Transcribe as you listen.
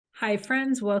Hi,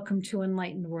 friends. Welcome to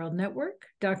Enlightened World Network.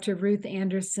 Dr. Ruth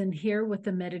Anderson here with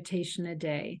a meditation a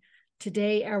day.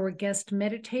 Today, our guest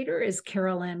meditator is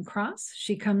Carol Cross.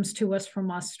 She comes to us from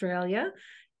Australia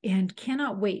and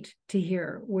cannot wait to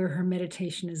hear where her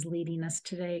meditation is leading us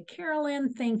today. Carol,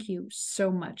 thank you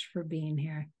so much for being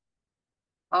here.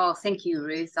 Oh, thank you,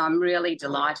 Ruth. I'm really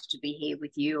delighted to be here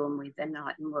with you and with the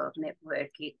Enlightened World Network.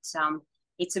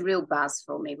 It's a real buzz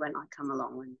for me when I come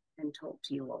along and talk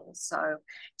to you all. So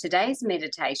today's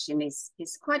meditation is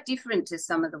quite different to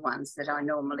some of the ones that I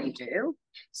normally do.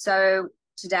 So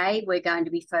today we're going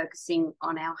to be focusing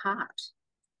on our heart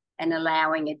and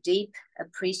allowing a deep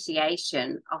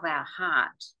appreciation of our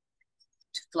heart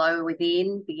to flow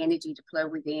within, the energy to flow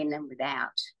within and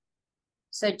without.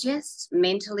 So just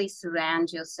mentally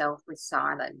surround yourself with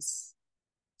silence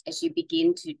as you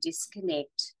begin to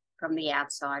disconnect from the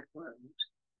outside world.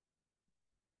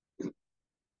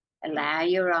 Allow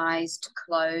your eyes to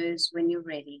close when you're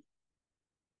ready.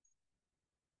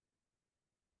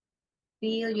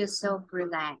 Feel yourself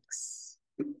relax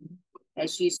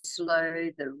as you slow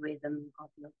the rhythm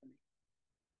of your breath.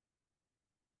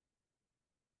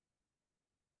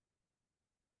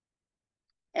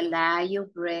 Allow your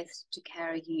breath to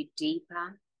carry you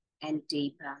deeper and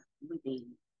deeper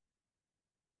within.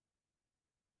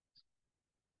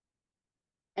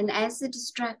 And as the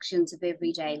distractions of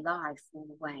everyday life fall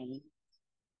away,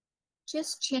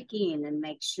 just check in and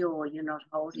make sure you're not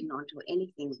holding on to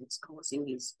anything that's causing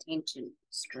you tension or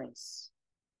stress.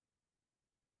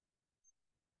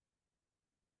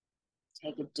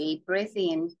 Take a deep breath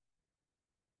in,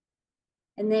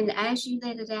 and then as you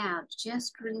let it out,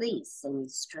 just release any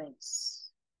stress.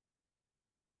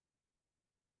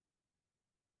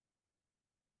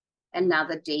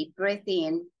 Another deep breath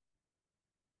in,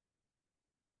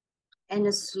 and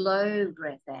a slow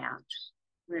breath out,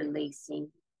 releasing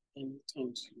any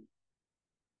tension.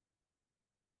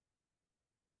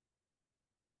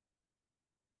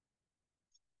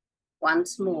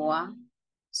 Once more,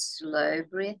 slow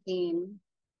breath in,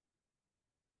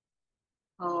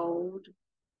 hold,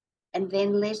 and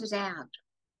then let it out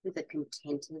with a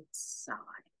contented sigh.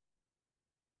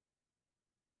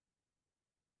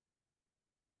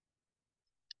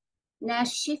 Now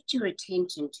shift your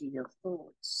attention to your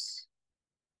thoughts.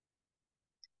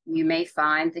 You may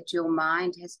find that your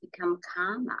mind has become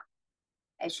calmer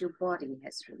as your body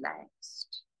has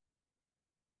relaxed.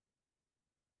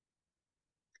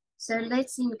 So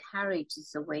let's encourage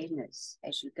this awareness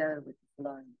as you go with the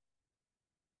flow.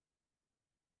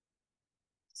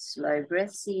 Slow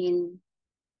breaths in,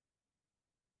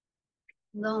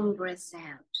 long breaths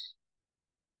out,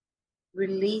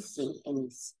 releasing any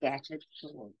scattered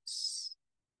thoughts.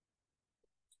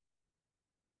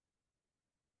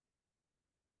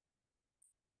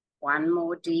 One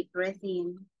more deep breath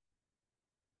in.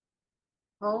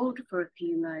 Hold for a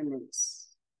few moments,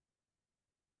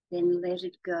 then let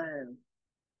it go,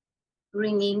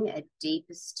 bringing a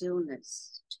deeper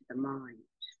stillness to the mind.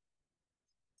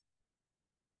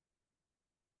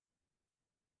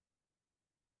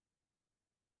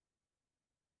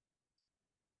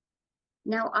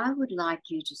 Now I would like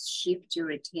you to shift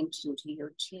your attention to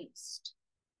your chest.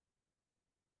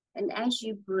 And as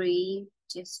you breathe,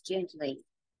 just gently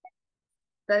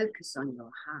focus on your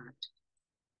heart.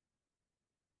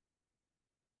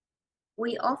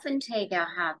 We often take our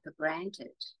heart for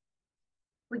granted.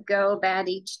 We go about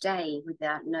each day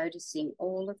without noticing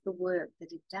all of the work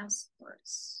that it does for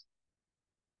us.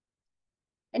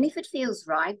 And if it feels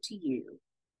right to you,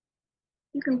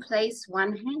 you can place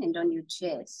one hand on your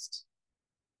chest.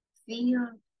 Feel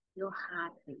your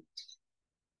heartbeat.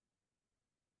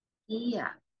 Hear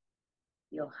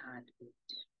your heartbeat.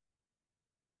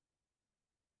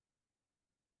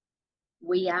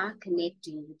 We are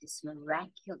connecting with this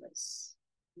miraculous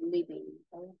living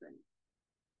organ.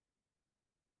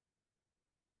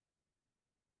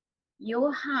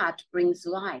 Your heart brings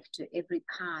life to every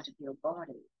part of your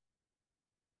body.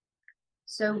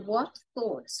 So what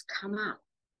thoughts come up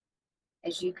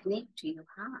as you connect to your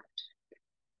heart?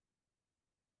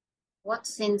 What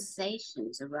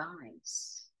sensations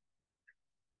arise?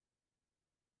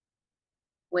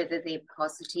 Whether they're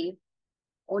positive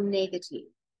or negative,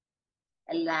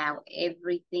 allow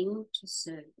everything to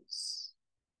surface.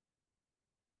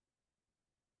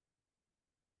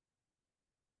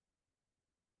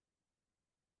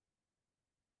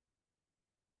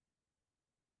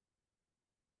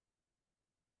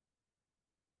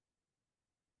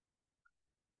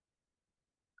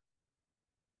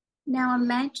 Now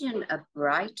imagine a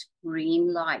bright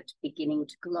green light beginning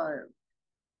to glow.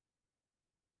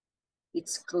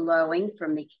 It's glowing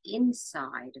from the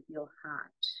inside of your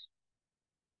heart.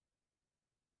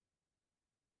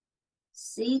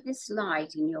 See this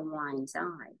light in your mind's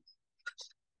eye.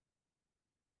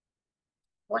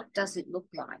 What does it look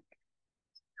like?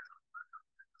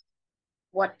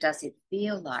 What does it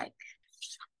feel like?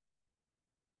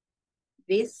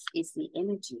 This is the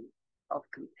energy of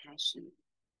compassion.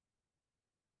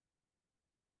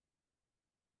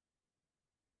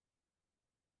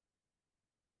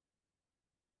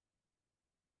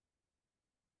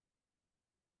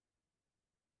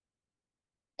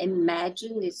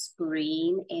 Imagine this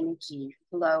green energy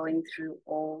flowing through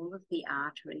all of the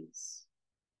arteries,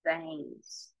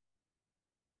 veins,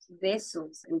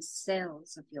 vessels and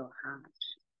cells of your heart,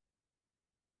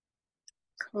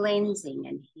 cleansing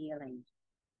and healing,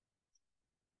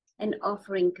 and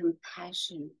offering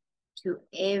compassion to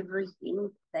everything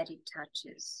that it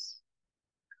touches.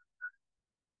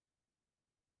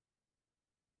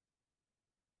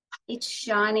 It's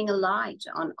shining a light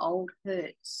on old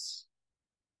hurts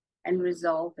and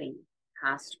resolving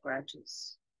past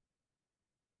grudges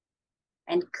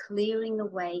and clearing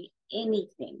away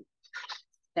anything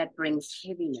that brings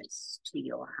heaviness to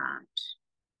your heart.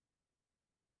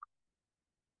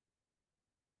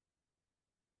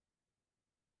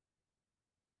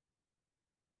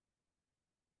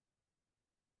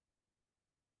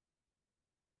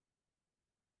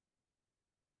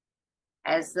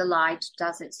 As the light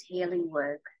does its healing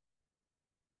work,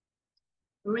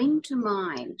 bring to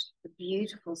mind the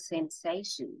beautiful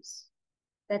sensations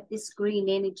that this green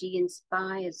energy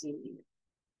inspires in you.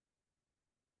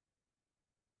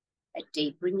 A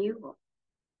deep renewal,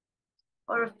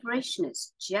 or a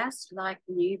freshness just like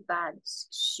new buds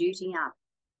shooting up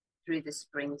through the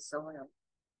spring soil.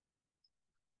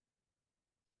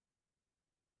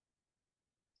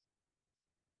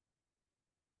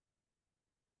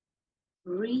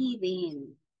 Breathe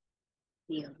in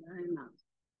the aroma.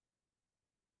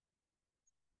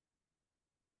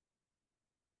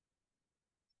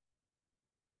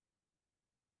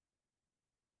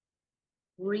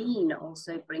 Green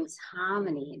also brings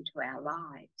harmony into our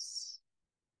lives,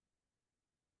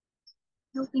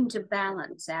 helping to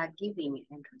balance our giving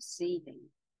and receiving,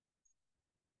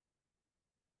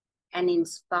 and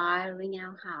inspiring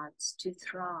our hearts to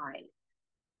thrive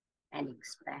and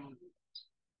expand.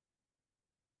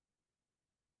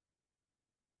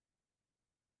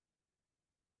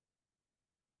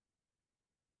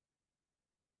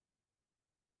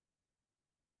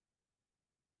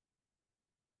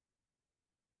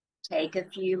 Take a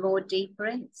few more deep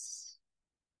breaths,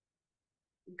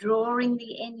 drawing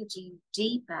the energy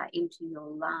deeper into your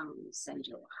lungs and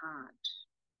your heart.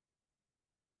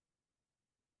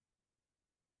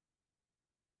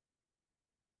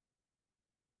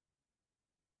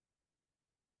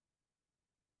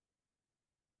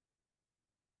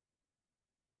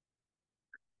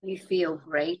 You feel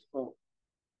grateful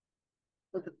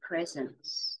for the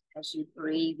presence as you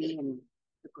breathe in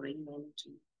the green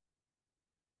energy.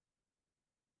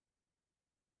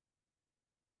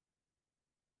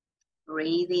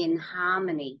 Breathe in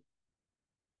harmony,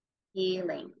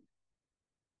 healing,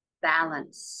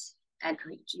 balance, and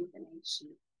rejuvenation.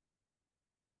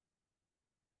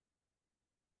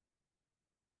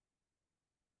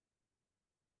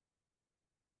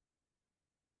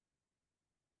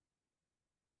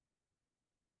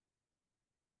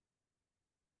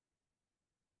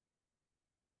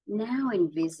 Now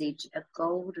envisage a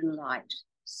golden light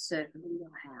circling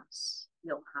your house,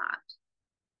 your heart,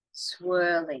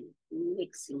 swirling,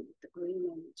 mixing with the green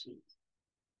energy.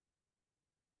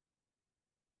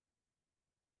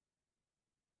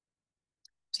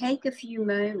 Take a few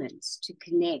moments to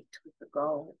connect with the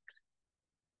gold.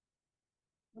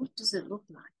 What does it look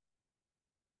like?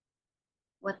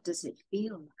 What does it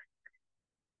feel like?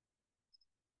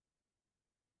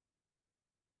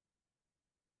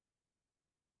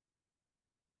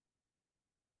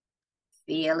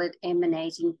 Feel it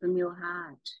emanating from your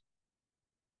heart,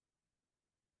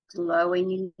 glowing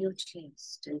in your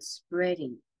chest and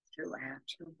spreading throughout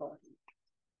your body.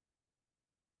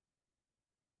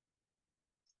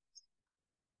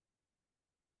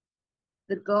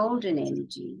 The golden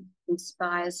energy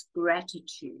inspires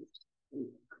gratitude in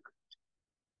your heart.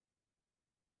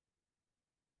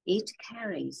 It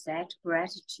carries that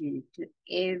gratitude to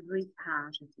every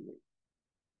part of you,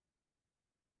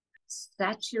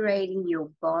 saturating your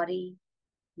body,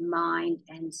 mind,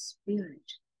 and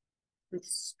spirit with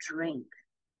strength.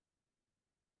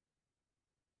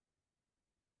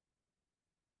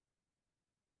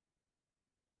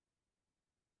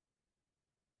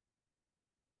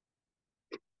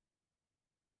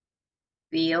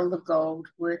 Feel the gold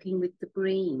working with the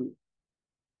green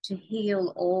to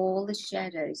heal all the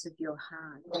shadows of your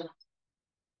heart.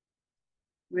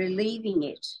 relieving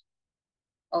it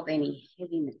of any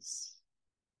heaviness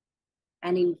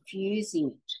and infusing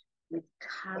it with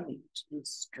courage and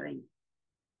strength.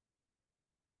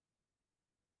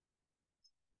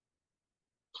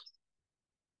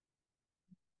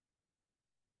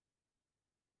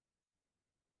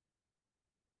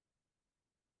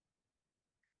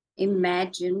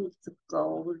 Imagine the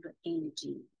gold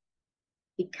energy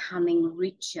becoming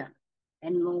richer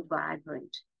and more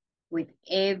vibrant with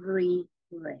every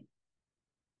breath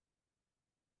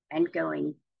and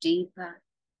going deeper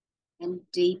and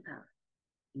deeper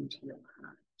into your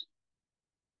heart.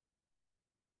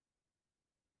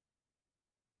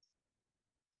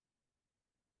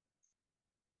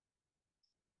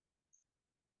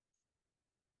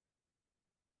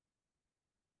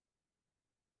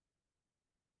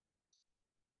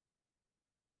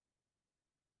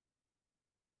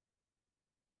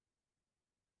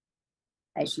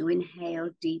 As you inhale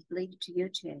deeply to your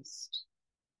chest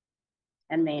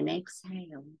and then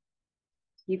exhale,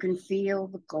 you can feel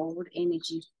the gold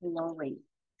energy flowing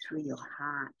through your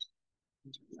heart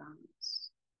and your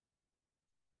lungs.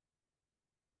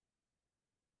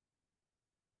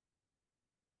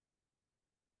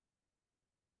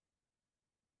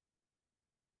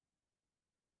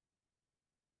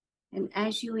 And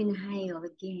as you inhale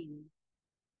again,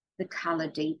 the color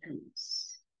deepens.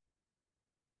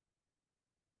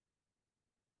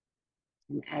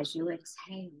 And as you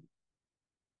exhale,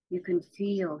 you can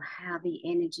feel how the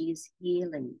energy is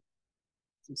healing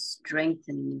and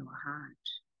strengthening your heart.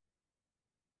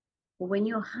 For when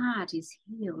your heart is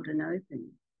healed and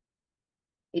open,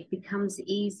 it becomes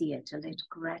easier to let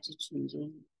gratitude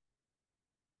in.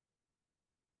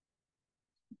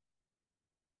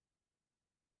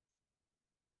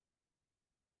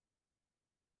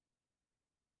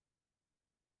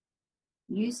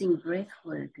 Using breath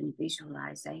work and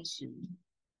visualization,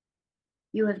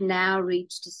 you have now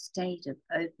reached a state of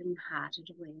open-hearted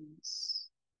awareness.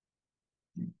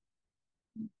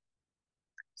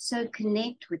 So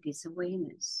connect with this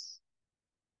awareness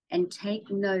and take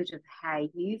note of how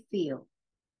you feel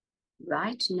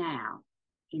right now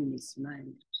in this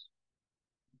moment.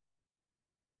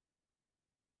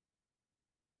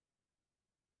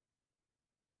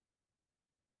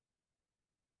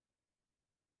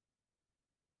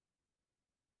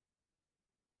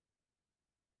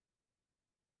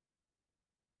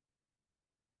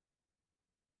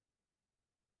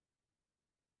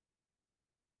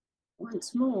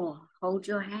 Once more, hold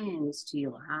your hands to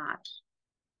your heart,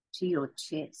 to your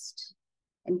chest,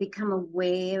 and become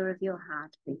aware of your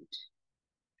heartbeat.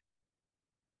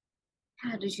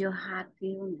 How does your heart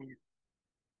feel now?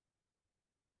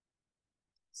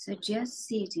 So just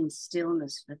sit in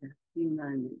stillness for a few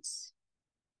moments,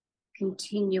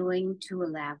 continuing to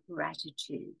allow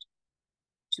gratitude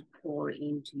to pour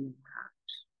into your heart.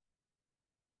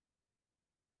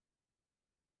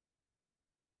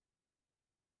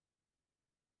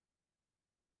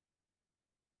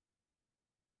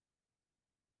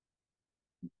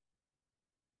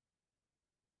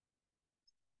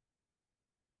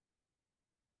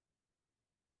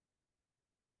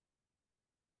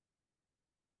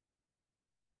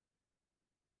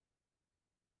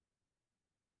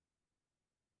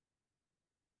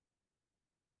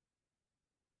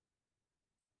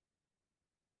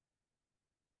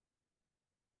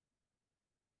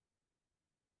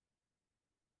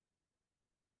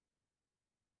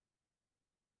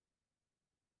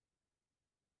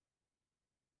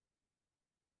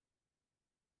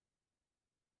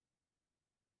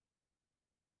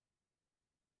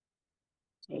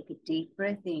 Take a deep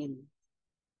breath in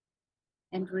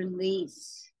and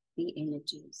release the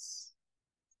energies.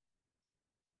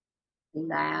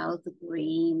 Allow the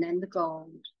green and the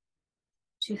gold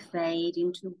to fade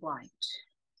into white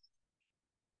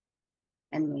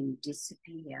and then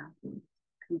disappear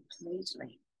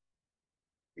completely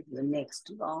with your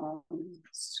next long,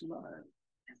 slow.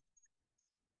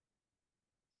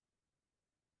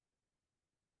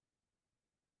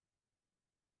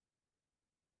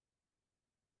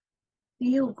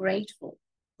 Feel grateful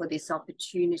for this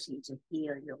opportunity to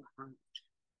heal your heart.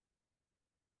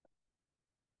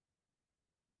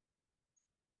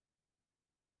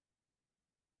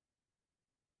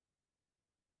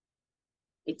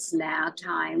 It's now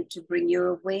time to bring your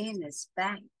awareness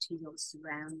back to your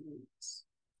surroundings.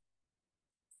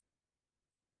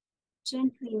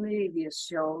 Gently move your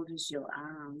shoulders, your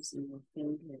arms, and your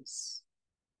fingers.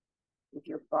 Give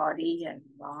your body a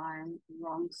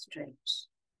long stretch.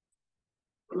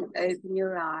 And open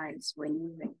your eyes when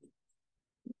you're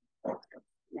ready.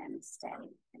 Namaste.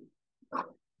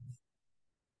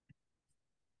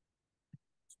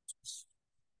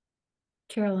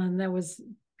 Carolyn, that was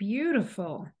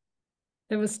beautiful.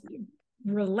 That was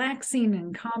relaxing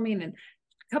and calming. And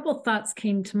a couple of thoughts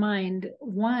came to mind.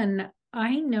 One,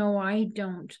 I know I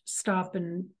don't stop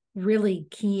and really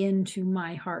key into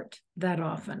my heart that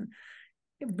often,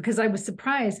 because I was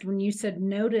surprised when you said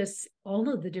notice all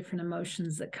of the different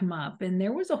emotions that come up. And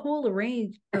there was a whole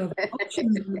array of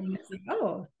emotions. And I was like,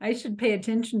 oh, I should pay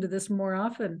attention to this more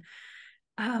often.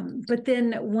 But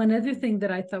then one other thing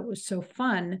that I thought was so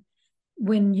fun,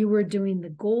 when you were doing the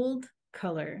gold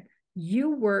color,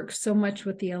 you work so much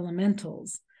with the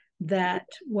elementals that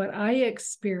what I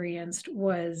experienced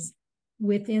was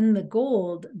within the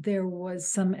gold, there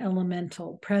was some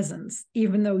elemental presence.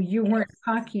 Even though you weren't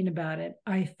talking about it,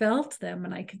 I felt them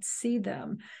and I could see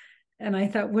them. And I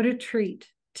thought, what a treat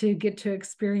to get to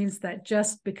experience that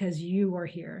just because you are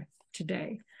here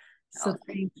today. So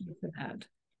thank you for that.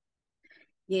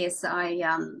 Yes, I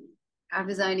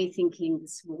was only thinking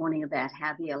this morning about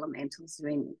how the elementals are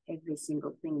in every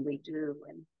single thing we do,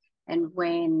 and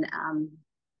when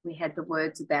we had the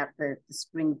words about the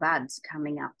spring buds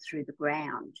coming up through the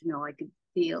ground, you know, I could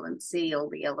feel and see all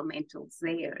the elementals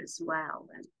there as well,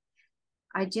 and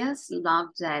I just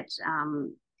loved that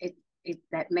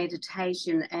that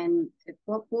meditation. And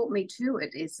what brought me to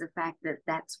it is the fact that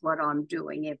that's what I'm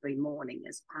doing every morning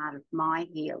as part of my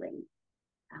healing.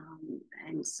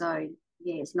 And so,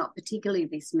 yes, not particularly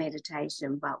this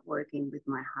meditation, but working with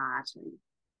my heart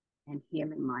and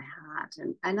healing my heart.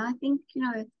 And I think, you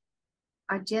know,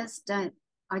 I just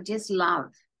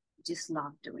love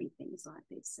doing things like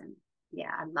this. And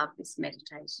yeah, I love this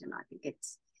meditation. I think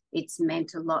it's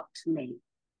meant a lot to me.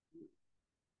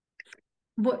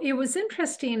 Well, it was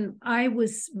interesting. I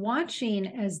was watching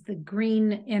as the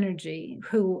green energy,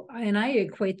 and I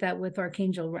equate that with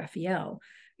Archangel Raphael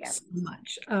so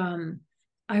much.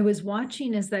 I was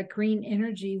watching as that green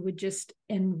energy would just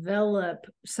envelop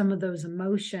some of those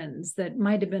emotions that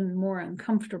might have been more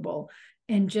uncomfortable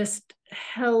and just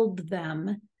held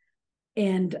them.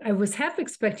 And I was half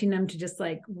expecting them to just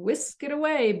like whisk it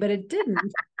away, but it didn't.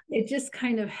 It just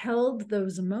kind of held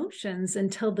those emotions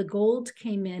until the gold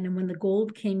came in. And when the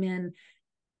gold came in,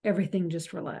 everything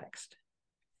just relaxed.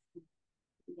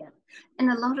 Yeah.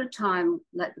 And a lot of time,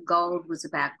 like the gold was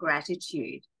about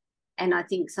gratitude. And I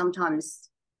think sometimes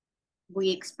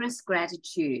we express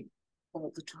gratitude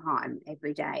all the time,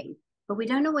 every day, but we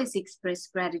don't always express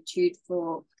gratitude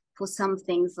for some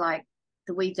things like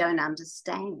that we don't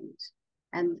understand,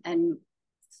 and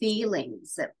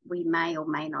feelings that we may or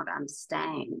may not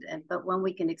understand. But when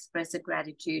we can express a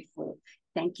gratitude for,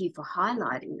 thank you for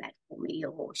highlighting that for me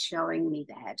or showing me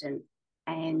that.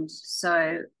 And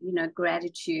so, you know,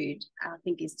 gratitude, I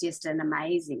think, is just an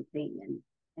amazing thing.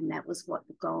 And that was what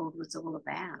the gold was all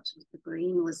about. The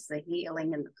green was the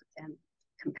healing and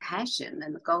compassion,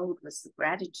 and the gold was the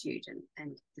gratitude.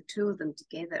 And the two of them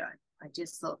together, I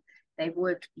just thought they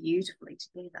worked beautifully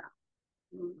together.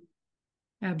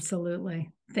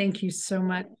 Absolutely. Thank you so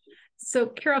much. So,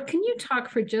 Carol, can you talk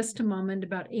for just a moment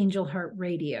about Angel Heart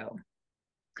Radio?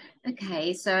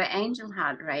 Okay, so Angel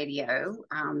Heart Radio,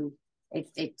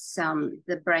 it's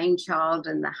the brainchild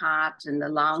and the heart and the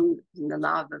lung and the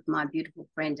love of my beautiful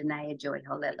friend Anaya Joy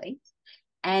Holelli.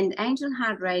 And Angel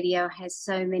Heart Radio has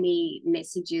so many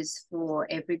messages for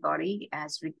everybody,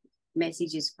 as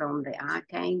messages from the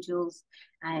archangels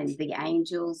and the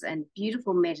angels, and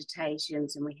beautiful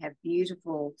meditations. And we have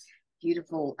beautiful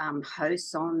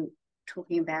hosts on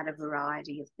talking about a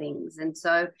variety of things. And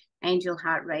so Angel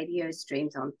Heart Radio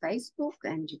streams on Facebook,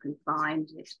 and you can find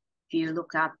it. If you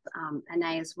look up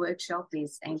Anaya's workshop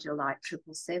is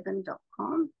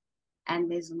angellight777.com, and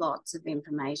there's lots of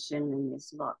information and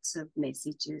there's lots of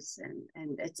messages,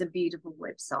 and it's a beautiful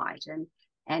website.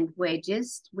 And we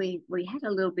had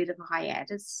a little bit of a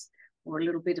hiatus, or a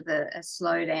little bit of a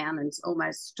slowdown, and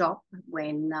almost stop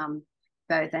when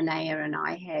both Anaya and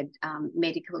I had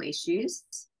medical issues.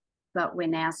 But we're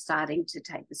now starting to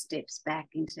take the steps back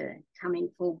into coming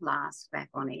full blast back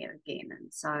on air again.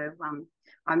 And so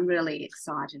I'm really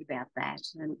excited about that.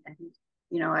 And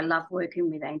you know, I love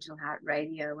working with Angel Heart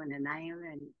Radio and Anaya,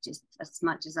 and just as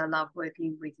much as I love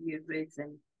working with you, Ruth,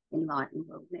 and Enlightened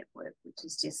World Network, which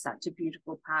is just such a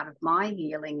beautiful part of my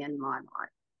healing and my life.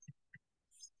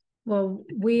 Well,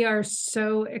 we are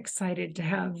so excited to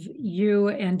have you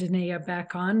and Anaya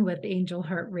back on with Angel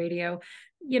Heart Radio.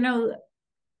 You know,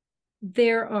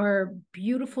 there are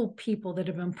beautiful people that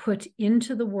have been put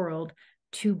into the world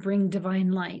to bring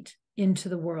divine light into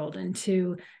the world and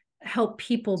to help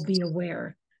people be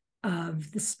aware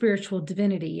of the spiritual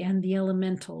divinity and the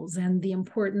elementals and the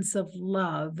importance of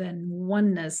love and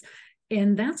oneness.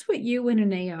 And that's what you and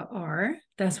Anea are.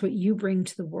 That's what you bring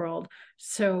to the world.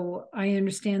 So I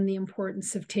understand the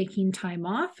importance of taking time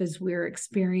off as we're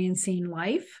experiencing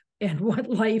life and what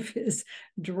life is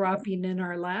dropping in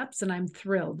our laps. And I'm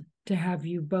thrilled to have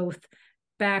you both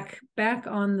back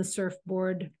on the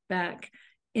surfboard, back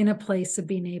in a place of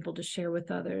being able to share with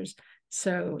others.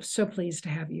 So pleased to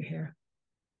have you here.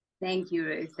 Thank you,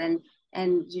 Ruth.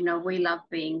 And you know, we love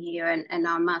being here. And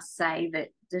I must say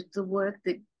that the work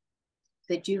that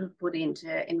you have put into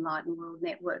Enlightened World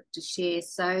Network to share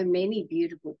so many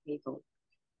beautiful people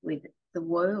with the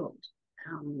world.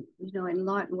 You know,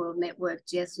 Enlightened World Network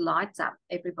just lights up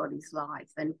everybody's life.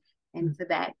 And for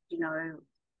that, you know,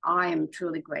 I am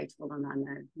truly grateful, and I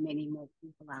know many more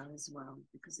people are as well,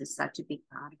 because it's such a big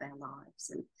part of our lives.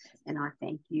 And I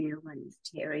thank you and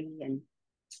Terry and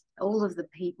all of the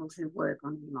people who work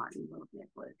on Enlightened World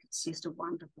Network. It's just a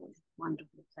wonderful,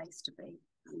 wonderful place to be.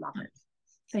 I love it.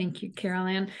 Thank you, Carol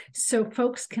Ann. So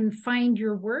folks can find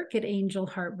your work at Angel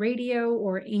Heart Radio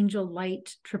or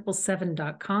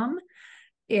angellight777.com.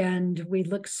 And we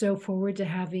look so forward to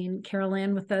having Carol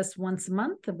Ann with us once a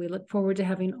month. And we look forward to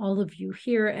having all of you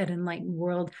here at Enlightened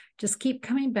World. Just keep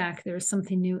coming back. There's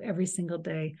something new every single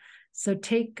day. So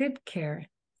take good care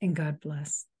and God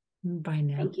bless. Bye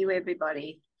now. Thank you,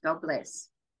 everybody. God bless.